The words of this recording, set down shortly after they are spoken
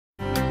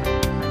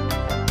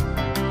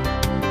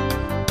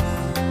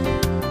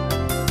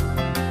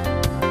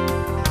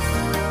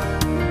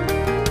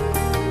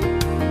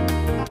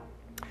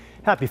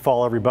Happy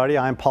fall, everybody.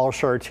 I'm Paul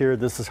Chartier.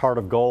 This is Heart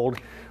of Gold.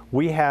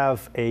 We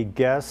have a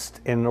guest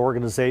in an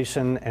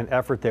organization and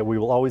effort that we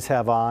will always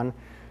have on,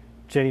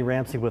 Jenny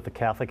Ramsey with the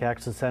Catholic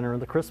Action Center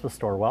and the Christmas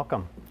Store.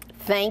 Welcome.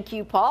 Thank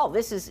you, Paul.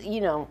 This is,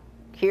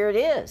 here it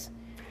is.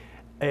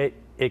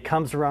 It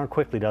comes around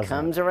quickly, doesn't it?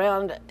 Comes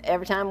around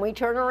every time we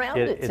turn around,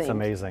 it seems. It's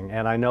amazing.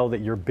 And I know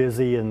that you're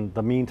busy in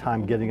the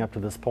meantime getting up to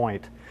this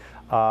point.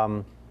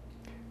 The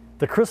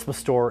Christmas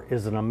Store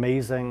is an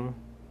amazing,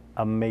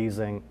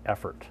 amazing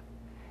effort.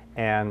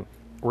 And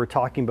we're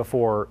talking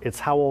before, it's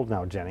how old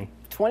now, Jenny?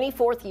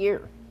 24th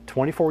year.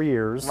 24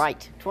 years.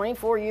 Right.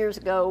 24 years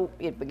ago,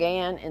 it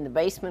began in the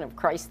basement of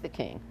Christ the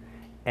King.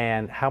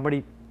 And how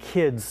many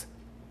kids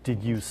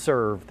did you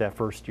serve that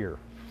first year?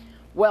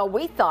 Well,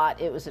 we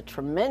thought it was a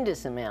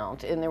tremendous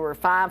amount, and there were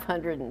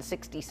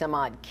 560 some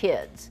odd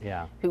kids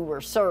who were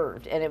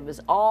served, and it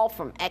was all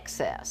from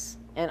excess.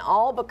 And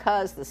all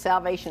because the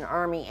Salvation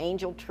Army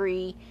Angel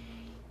Tree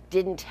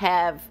didn't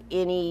have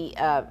any,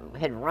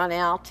 had run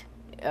out.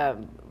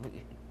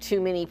 Too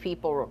many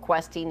people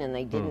requesting, and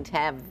they didn't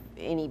have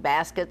any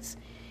baskets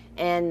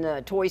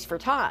and Toys for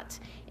Tots.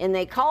 And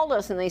they called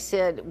us and they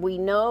said, we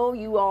know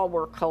you all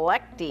were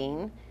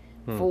collecting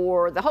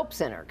for the Hope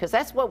Center, because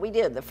that's what we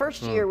did. The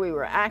first year we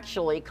were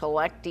actually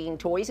collecting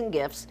toys and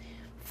gifts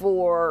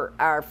for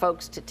our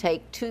folks to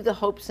take to the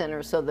Hope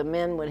Center so the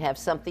men would have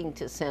something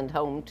to send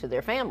home to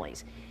their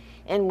families.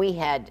 And we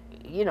had,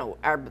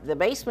 the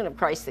basement of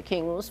Christ the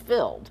King was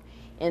filled.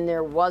 And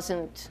there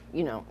wasn't,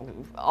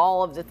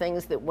 all of the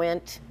things that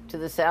went to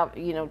the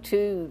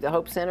to the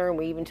Hope Center, and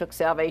we even took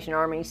Salvation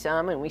Army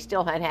some, and we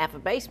still had half a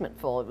basement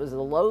full. It was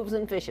the loaves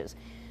and fishes.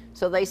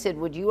 So they said,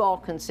 would you all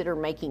consider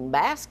making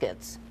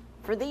baskets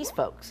for these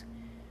folks?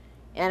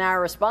 And our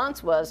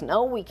response was,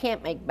 no, we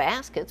can't make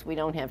baskets. We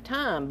don't have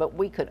time, but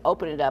we could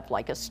open it up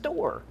like a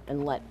store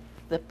and let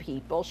the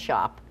people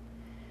shop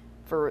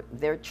for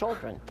their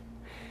children.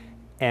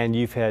 And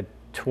you've had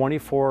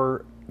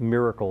 24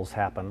 miracles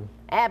happen.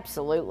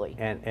 Absolutely.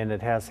 And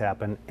it has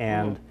happened.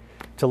 And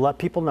to let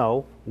people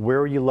know, where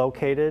are you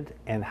located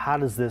and how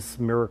does this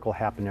miracle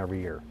happen every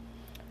year?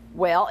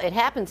 Well, it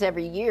happens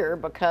every year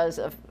because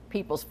of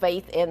people's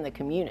faith in the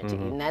community,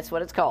 and that's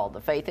what it's called,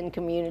 the Faith and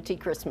Community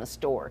Christmas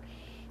Store.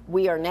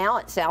 We are now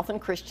at Southland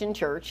Christian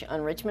Church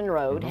on Richmond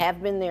Road,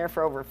 have been there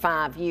for over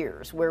 5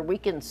 years, where we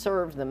can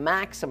serve the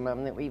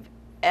maximum that we've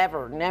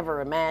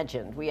never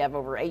imagined. We have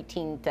over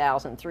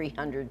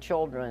 18,300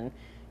 children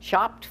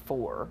shopped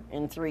for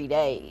in 3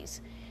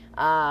 days.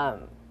 The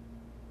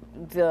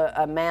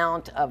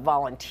amount of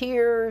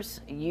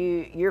volunteers,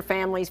 your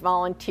family's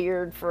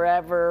volunteered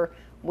forever.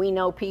 We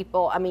know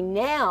people,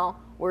 now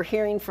we're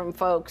hearing from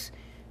folks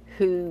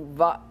who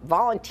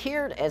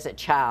volunteered as a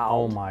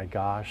child. Oh my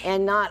gosh.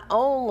 And not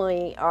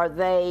only are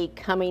they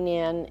coming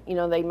in,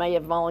 they may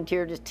have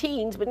volunteered as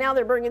teens, but now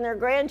they're bringing their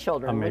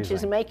grandchildren, which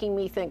is making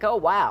me think, oh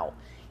wow.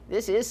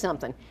 This is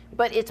something,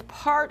 but it's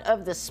part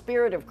of the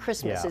spirit of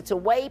Christmas. It's a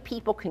way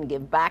people can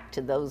give back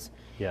to those,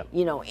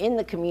 in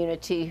the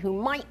community who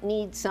might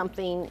need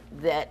something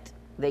that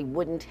they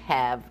wouldn't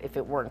have if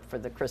it weren't for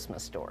the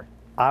Christmas Store.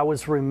 I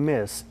was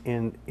remiss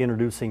in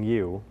introducing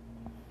you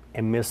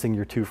and missing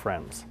your two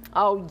friends.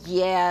 Oh,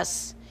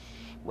 yes.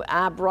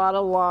 I brought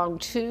along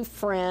two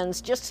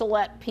friends just to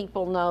let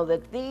people know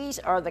that these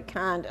are the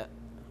kind of,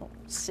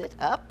 sit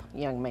up,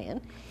 young man.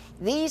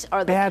 These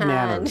are the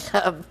kind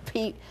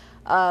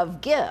of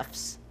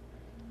gifts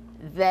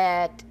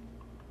that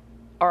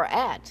are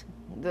at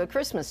the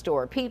Christmas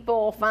Store.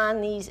 People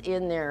find these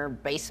in their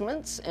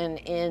basements and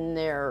in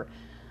their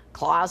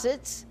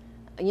closets,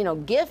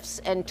 gifts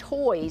and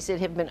toys that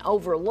have been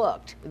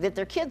overlooked, that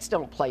their kids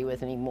don't play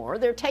with anymore.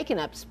 They're taking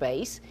up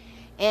space.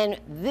 And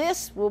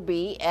this will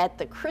be at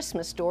the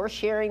Christmas Store,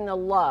 sharing the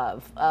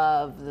love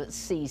of the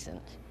season.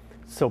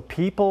 So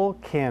people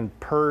can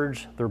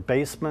purge their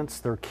basements,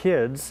 their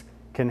kids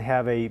can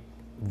have a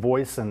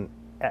voice and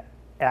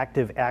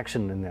active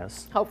action in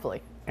this.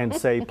 Hopefully. And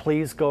say,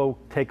 please go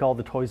take all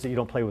the toys that you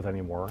don't play with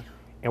anymore,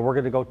 and we're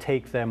going to go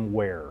take them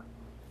where?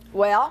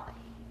 Well,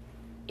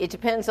 it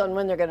depends on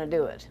when they're going to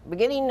do it.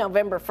 Beginning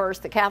November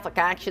 1st, the Catholic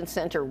Action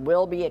Center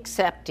will be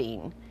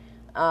accepting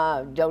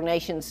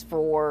donations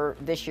for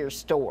this year's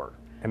store.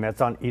 And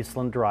that's on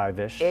Eastland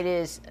Drive-ish. It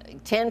is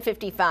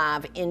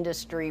 1055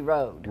 Industry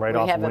Road. Right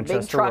off Winchester Road. We have a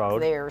big truck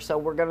there, so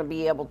we're going to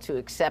be able to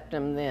accept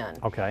them then.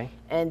 Okay.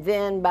 And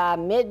then by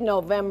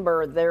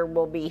mid-November, there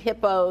will be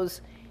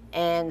hippos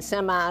and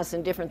semis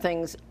and different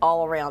things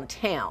all around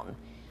town.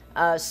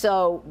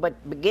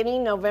 But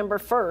beginning November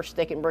 1st,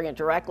 they can bring it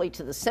directly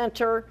to the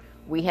center.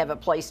 We have a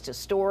place to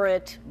store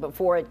it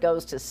before it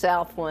goes to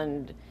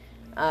Southland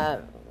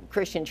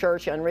Christian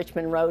Church on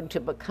Richmond Road to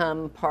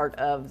become part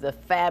of the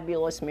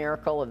fabulous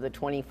miracle of the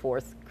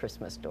 24th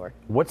Christmas Store.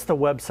 What's the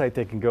website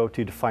they can go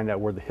to find out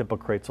where the hippo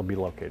crates will be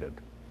located?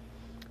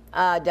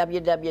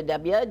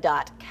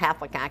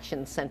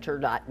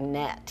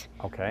 www.catholicactioncenter.net.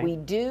 Okay. We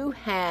do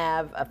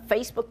have a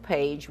Facebook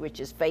page, which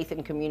is Faith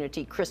and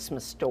Community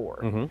Christmas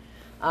Store.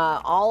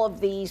 All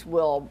of these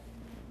will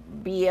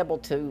be able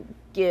to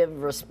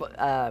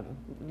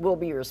will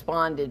be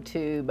responded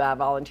to by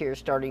volunteers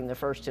starting the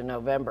 1st of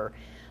November.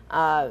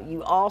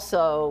 You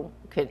also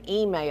can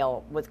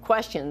email with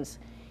questions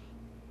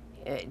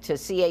to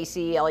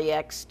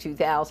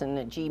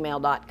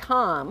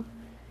caclex2000@gmail.com.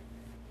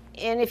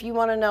 And if you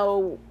want to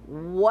know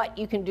what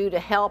you can do to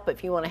help,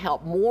 if you want to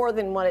help more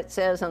than what it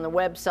says on the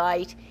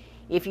website,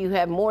 if you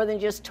have more than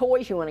just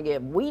toys you want to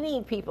give, we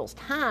need people's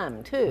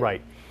time too.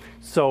 Right.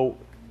 So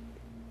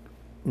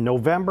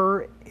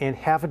November and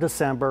half of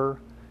December,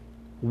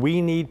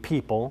 we need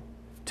people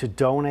to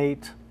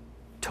donate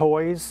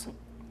toys,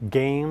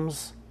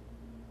 games,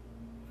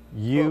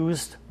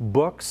 used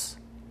books,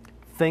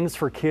 things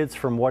for kids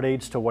from what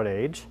age to what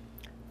age?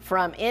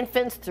 From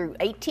infants through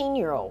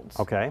 18-year-olds.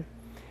 Okay.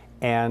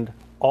 And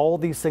all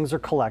these things are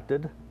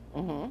collected.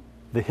 Mm-hmm.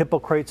 The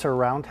HIPPO crates are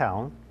around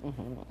town.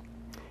 Mm-hmm.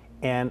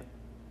 And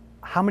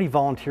how many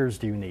volunteers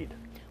do you need?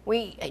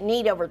 We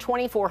need over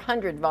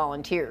 2,400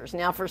 volunteers.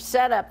 Now for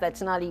setup,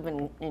 that's not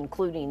even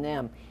including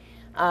them.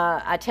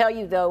 I tell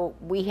you though,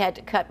 we had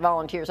to cut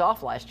volunteers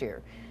off last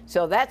year.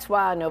 So that's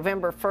why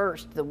November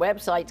 1st, the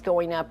website's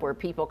going up where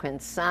people can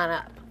sign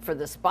up for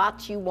the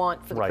spots you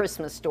want for the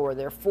Christmas store.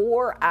 They're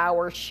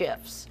 4-hour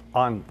shifts.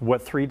 On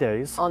what, 3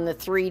 days? On the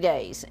 3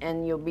 days.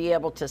 And you'll be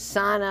able to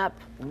sign up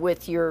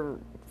with your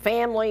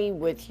family,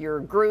 with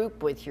your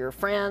group, with your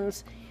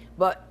friends.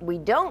 But we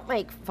don't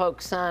make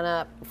folks sign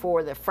up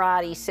for the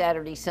Friday,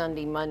 Saturday,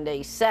 Sunday,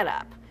 Monday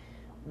setup.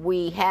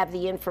 We have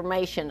the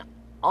information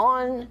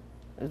on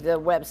the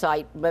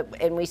website,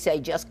 and we say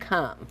just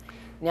come.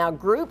 Now,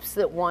 groups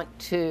that want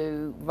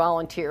to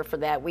volunteer for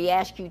that, we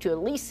ask you to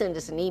at least send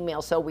us an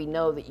email so we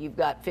know that you've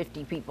got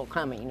 50 people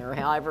coming, or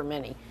however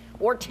many,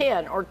 or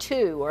 10, or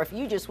 2, or if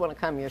you just want to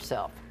come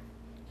yourself.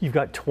 You've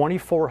got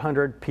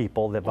 2,400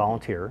 people that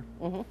volunteer.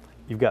 Mm-hmm.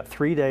 You've got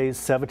 3 days,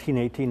 17,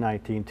 18,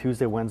 19,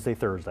 Tuesday, Wednesday,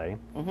 Thursday.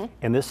 Mm-hmm.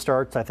 And this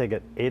starts, I think,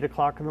 at 8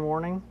 o'clock in the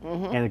morning,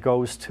 and it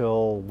goes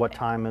till what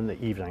time in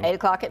the evening? 8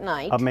 o'clock at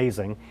night.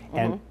 Amazing.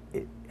 And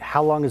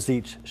how long is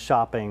each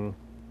shopping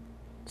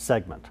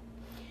segment?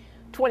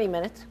 20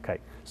 minutes. Okay.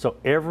 So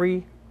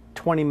every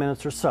 20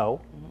 minutes or so,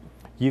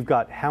 you've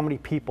got how many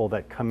people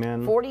that come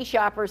in? 40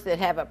 shoppers that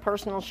have a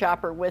personal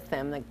shopper with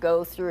them that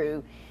go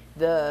through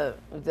the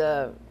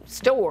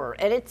store.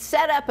 And it's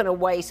set up in a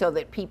way so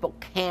that people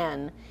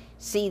can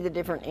see the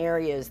different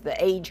areas, the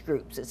age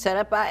groups. It's set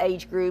up by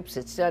age groups.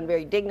 It's done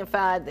very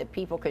dignified, that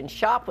people can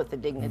shop with the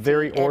dignity.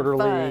 Very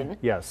orderly, and fun.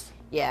 Yes.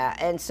 Yeah,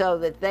 and so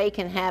that they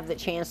can have the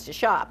chance to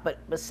shop. But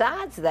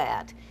besides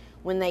that,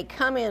 when they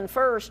come in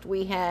first,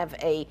 we have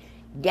a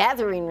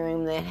gathering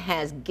room that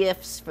has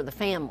gifts for the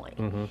family.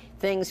 Mm-hmm.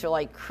 Things for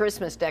like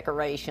Christmas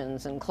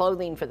decorations and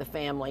clothing for the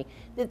family,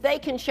 that they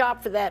can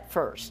shop for that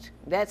first.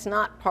 That's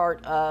not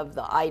part of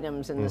the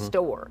items in the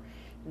store.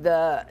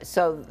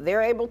 So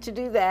they're able to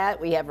do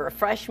that. We have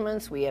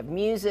refreshments, we have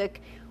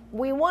music.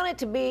 We want it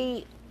to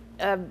be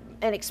an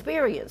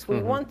experience.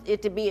 We want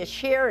it to be a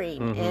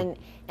sharing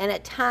and a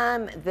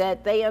time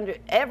that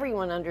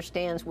everyone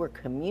understands we're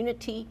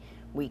community,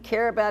 we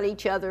care about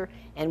each other,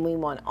 and we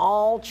want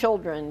all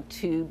children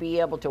to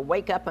be able to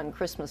wake up on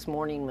Christmas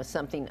morning with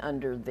something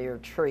under their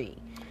tree.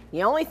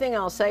 The only thing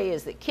I'll say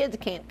is that kids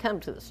can't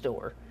come to the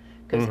store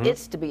because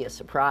it's to be a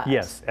surprise.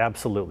 Yes,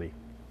 absolutely.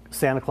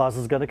 Santa Claus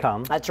is going to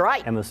come. That's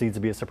right. And this needs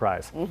to be a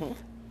surprise.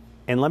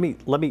 And let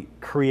me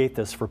create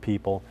this for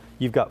people.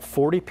 You've got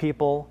 40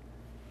 people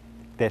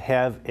that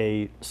have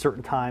a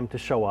certain time to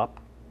show up,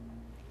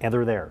 and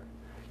they're there.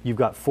 You've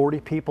got 40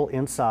 people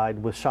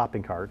inside with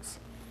shopping carts.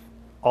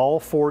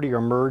 All 40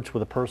 are merged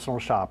with a personal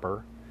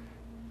shopper.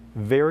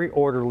 Very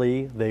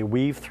orderly. They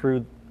weave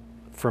through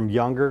from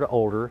younger to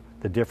older,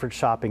 the different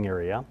shopping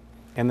area.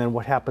 And then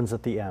what happens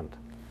at the end?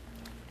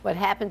 What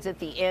happens at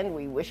the end,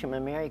 we wish them a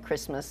Merry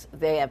Christmas.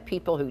 They have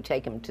people who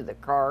take them to the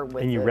car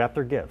with And you wrap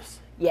their gifts.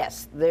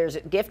 Yes, there's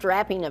gift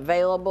wrapping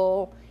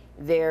available.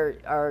 There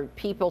are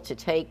people to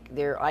take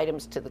their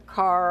items to the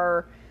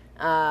car.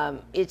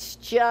 It's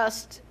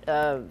just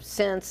a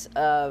sense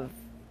of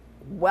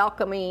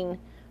welcoming,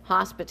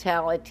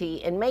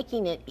 hospitality, and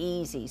making it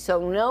easy.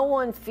 So no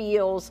one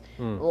feels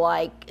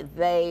like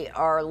they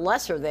are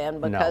lesser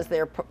than because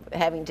they're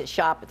having to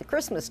shop at the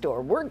Christmas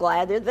store. We're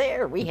glad they're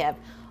there. We have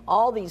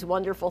all these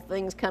wonderful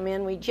things come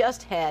in. We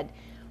just had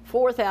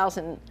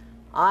 4,000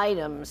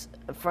 items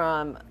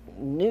from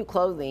new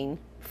clothing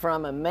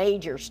from a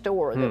major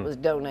store that was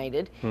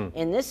donated.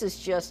 And this is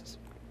just,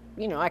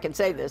 I can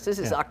say this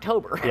is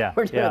October.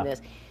 We're doing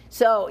this.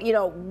 So,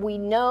 we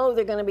know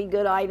they're going to be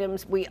good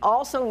items. We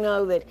also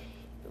know that,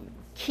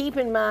 keep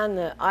in mind,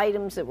 the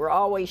items that we're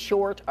always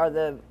short are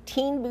the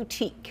teen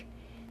boutique.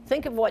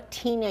 Think of what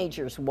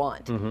teenagers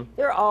want.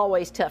 They're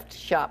always tough to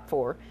shop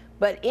for.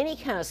 But any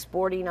kind of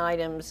sporting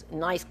items,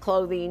 nice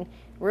clothing.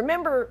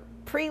 Remember,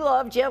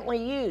 pre-loved, gently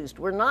used.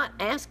 We're not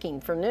asking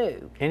for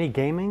new. Any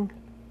gaming?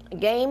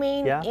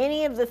 Gaming,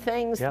 any of the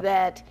things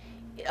that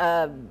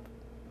a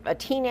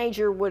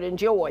teenager would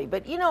enjoy.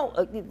 But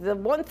the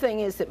one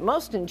thing is that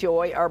most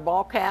enjoy are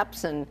ball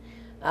caps and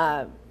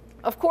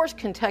Of course,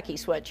 Kentucky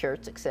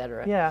sweatshirts,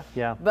 etc. Yeah,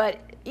 yeah. But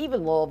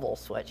even Louisville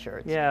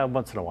sweatshirts. Yeah,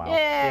 once in a while.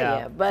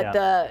 Yeah. But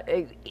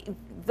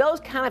those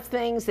kind of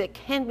things that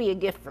can be a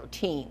gift for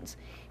teens.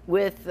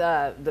 With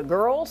the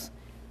girls,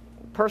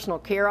 personal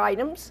care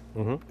items.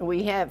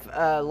 We have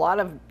a lot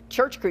of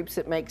church groups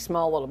that make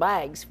small little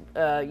bags,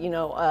 you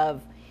know,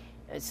 of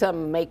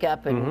some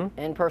makeup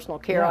and personal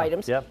care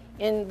items. Yep.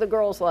 And the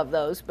girls love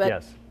those. But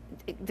yes.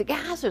 The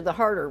guys are the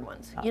harder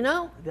ones, you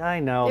know? I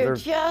know. They're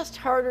just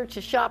harder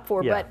to shop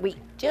for, Yeah. but we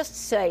just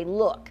say,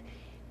 look,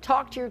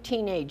 talk to your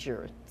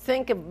teenager.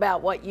 Think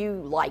about what you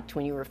liked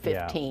when you were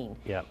 15.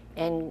 Yeah. Yep.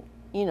 And,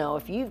 you know,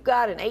 if you've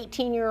got an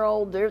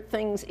 18-year-old, there are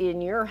things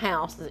in your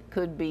house that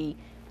could be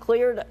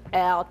cleared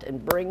out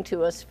and bring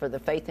to us for the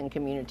Faith and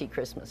Community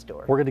Christmas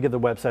store. We're going to get the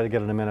website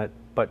again in a minute,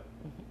 but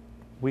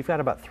we've got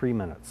about 3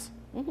 minutes.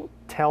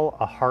 Tell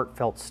a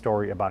heartfelt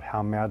story about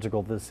how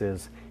magical this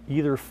is,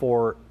 either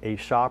for a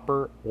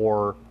shopper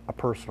or a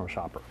personal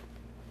shopper.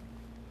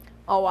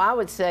 Oh, I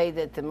would say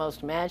that the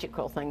most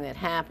magical thing that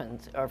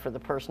happens are for the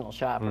personal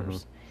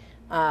shoppers.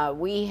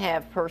 We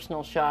have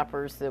personal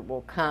shoppers that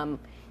will come,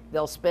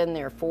 they'll spend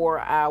their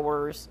 4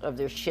 hours of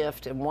their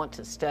shift and want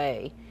to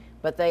stay,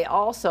 but they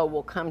also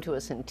will come to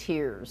us in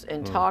tears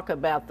and talk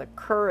about the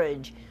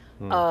courage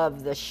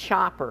of the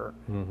shopper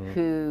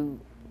who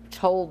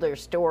told their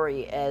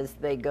story as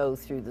they go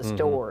through the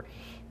store.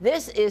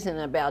 This isn't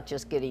about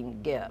just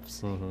getting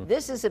gifts.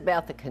 This is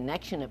about the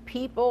connection of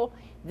people.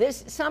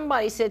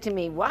 Somebody said to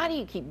me, why do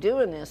you keep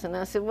doing this? And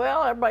I said,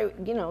 well, everybody,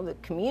 you know, the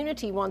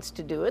community wants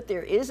to do it.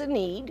 There is a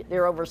need.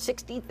 There are over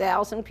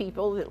 60,000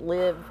 people that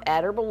live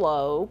at or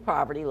below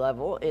poverty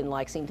level in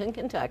Lexington,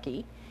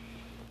 Kentucky.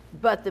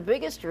 But the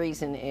biggest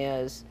reason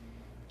is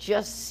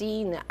just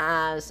seeing the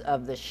eyes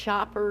of the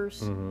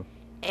shoppers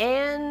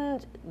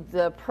and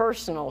the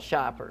personal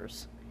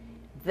shoppers.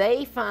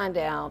 They find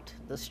out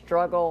the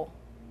struggle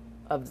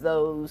of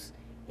those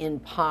in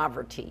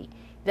poverty.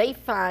 They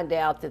find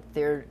out that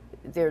they're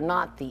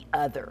not the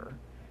other.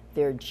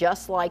 They're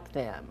just like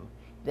them.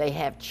 They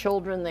have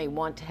children they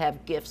want to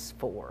have gifts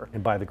for.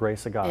 And by the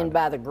grace of God. And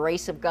by the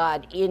grace of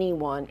God,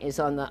 anyone is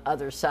on the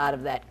other side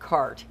of that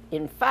cart.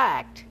 In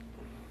fact,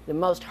 the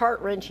most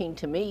heart-wrenching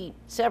to me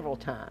several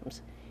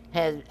times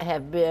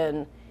have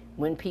been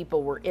when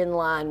people were in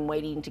line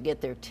waiting to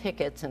get their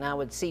tickets, and I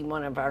would see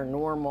one of our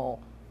normal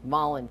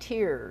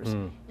volunteers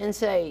and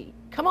say,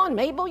 come on,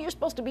 Mabel, you're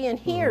supposed to be in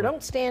here.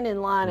 Don't stand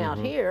in line out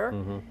here.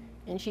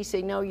 And she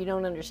said, no, you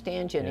don't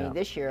understand, Jenny.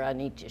 This year I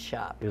need to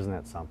shop. Isn't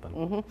that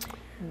something?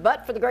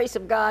 But for the grace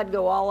of God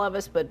go all of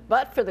us,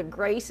 but for the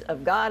grace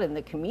of God and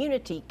the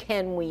community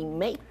can we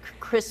make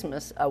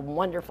Christmas a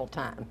wonderful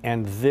time.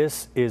 And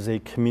this is a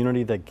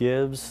community that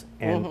gives,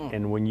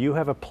 and when you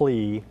have a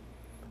plea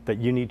that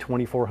you need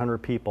 2,400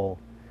 people,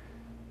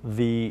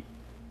 to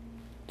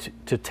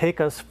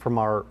take us from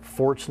our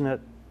fortunate,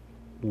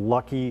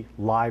 lucky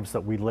lives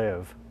that we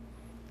live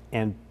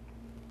and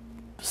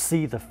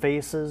see the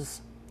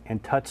faces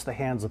and touch the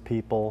hands of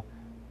people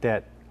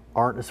that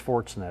aren't as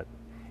fortunate,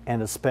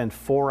 and to spend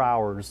 4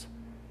 hours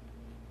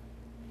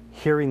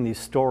hearing these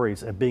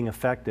stories and being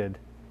affected,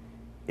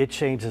 it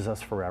changes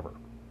us forever.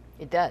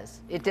 It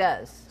does. It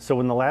does. So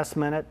in the last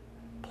minute,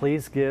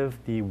 please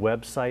give the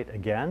website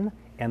again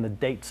and the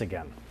dates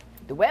again.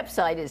 The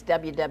website is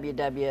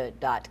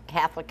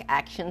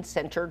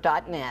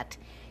www.catholicactioncenter.net.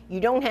 You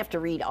don't have to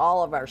read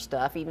all of our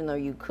stuff, even though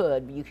you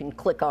could. You can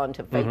click on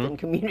to Faith and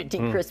Community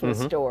Christmas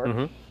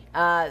Store.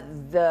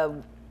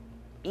 The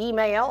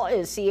email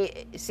is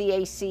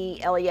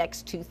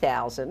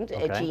caclex2000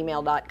 at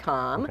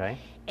gmail.com.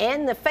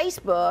 And the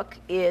Facebook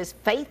is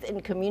Faith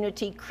and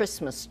Community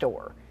Christmas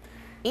Store.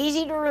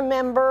 Easy to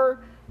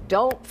remember.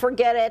 Don't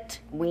forget it.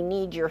 We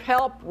need your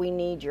help. We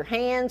need your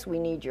hands. We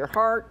need your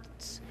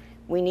hearts.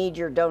 We need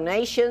your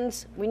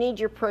donations. We need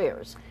your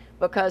prayers.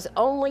 Because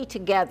only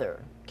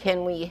together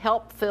can we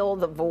help fill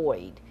the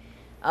void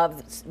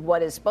of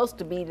what is supposed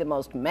to be the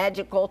most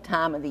magical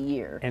time of the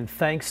year. And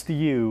thanks to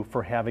you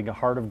for having a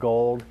heart of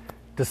gold,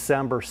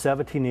 December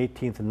 17th,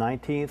 18th, and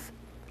 19th.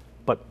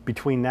 But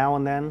between now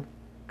and then,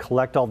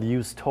 collect all the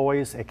used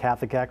toys at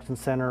Catholic Action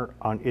Center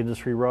on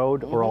Industry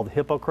Road, or all the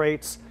Hippo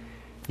crates.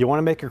 You want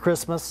to make your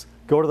Christmas?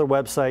 Go to the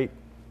website.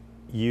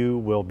 You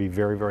will be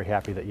very, very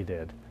happy that you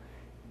did.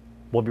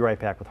 We'll be right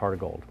back with Heart of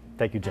Gold.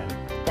 Thank you, Jen.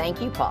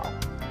 Thank you, Paul.